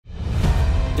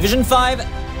Division 5,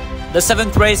 the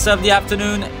 7th race of the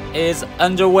afternoon is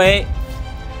underway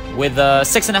with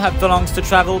 6.5 furlongs to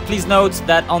travel. Please note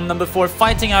that on number 4,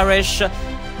 Fighting Irish,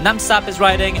 Namsap is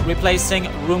riding, replacing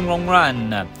Rung Rong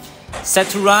Ran. Set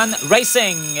to run,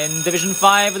 racing in Division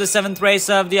 5, the 7th race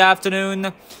of the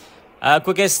afternoon.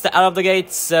 Quickest out of the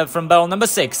gates from barrel number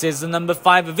 6 is number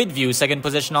 5 Vidview. Second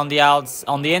position on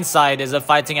the inside is a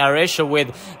Fighting Irish with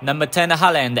number 10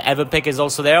 Haaland. Everpick is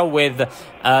also there with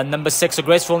number 6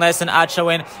 Gracefulness and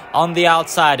Achawin on the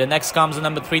outside. Next comes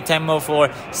number 3 TANGMO for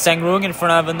Sengrung in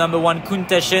front of number 1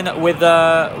 Kunteshin with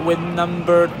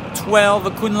number 12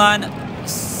 Kunlan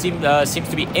seems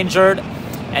to be injured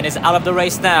and is out of the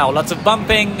race now. Lots of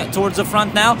bumping towards the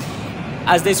front now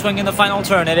as they swing in the final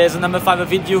turn. It is number 5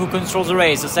 Vidview who controls the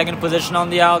race. The second position on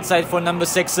the outside for number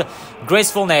 6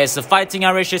 Gracefulness. Fighting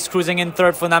Irish is cruising in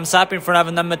third for Namsap in front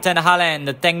of number 10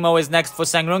 Haaland. TANGMO is next for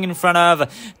Sengrung in front of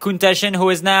Kunteshin, who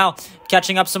is now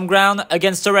catching up some ground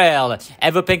against the rail.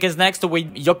 Everpink is next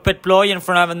with Yokpet Ploy in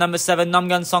front of number 7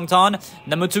 Namgan Songton.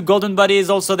 Number 2 Golden Buddy is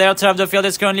also there. Turn of the field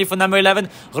is currently for number 11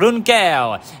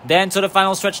 Runker. Then to the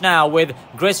final stretch now with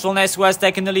Gracefulness, who has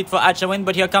taken the lead for Achawin,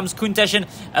 but here comes Kunteshin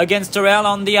against the rail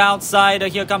on the outside.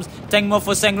 Here comes TANGMO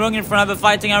for Sengrung in front of a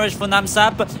Fighting Irish for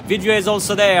Namsap. Vidview is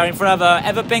also there in front of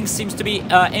Everpink, seems to be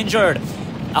injured.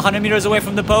 100 meters away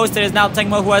from the post, it is now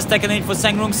TANGMO who has taken it for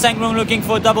Sengrung. Sengrung looking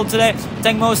for a double today.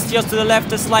 TANGMO steers to the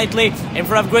left slightly in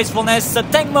front of Gracefulness.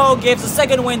 TANGMO gives the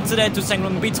second win today to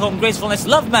Sengrung, beats home Gracefulness.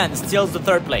 Loveman steals the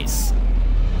third place.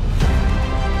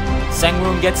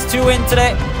 Sengrung gets 2 in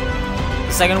today.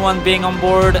 The second one being on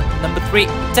board number 3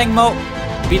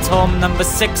 TANGMO. Beats home number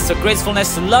 6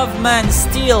 Gracefulness. Loveman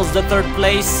steals the third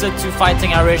place to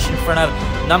Fighting Irish in front of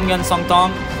Namgan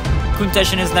Songtong.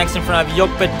 Kunteshin is next in front of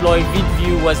Yokpet Ploy.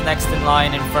 Vidview was next in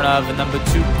line in front of number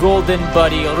 2 Golden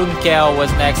Buddy. Runkel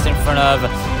was next in front of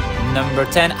number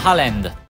 10 Haaland.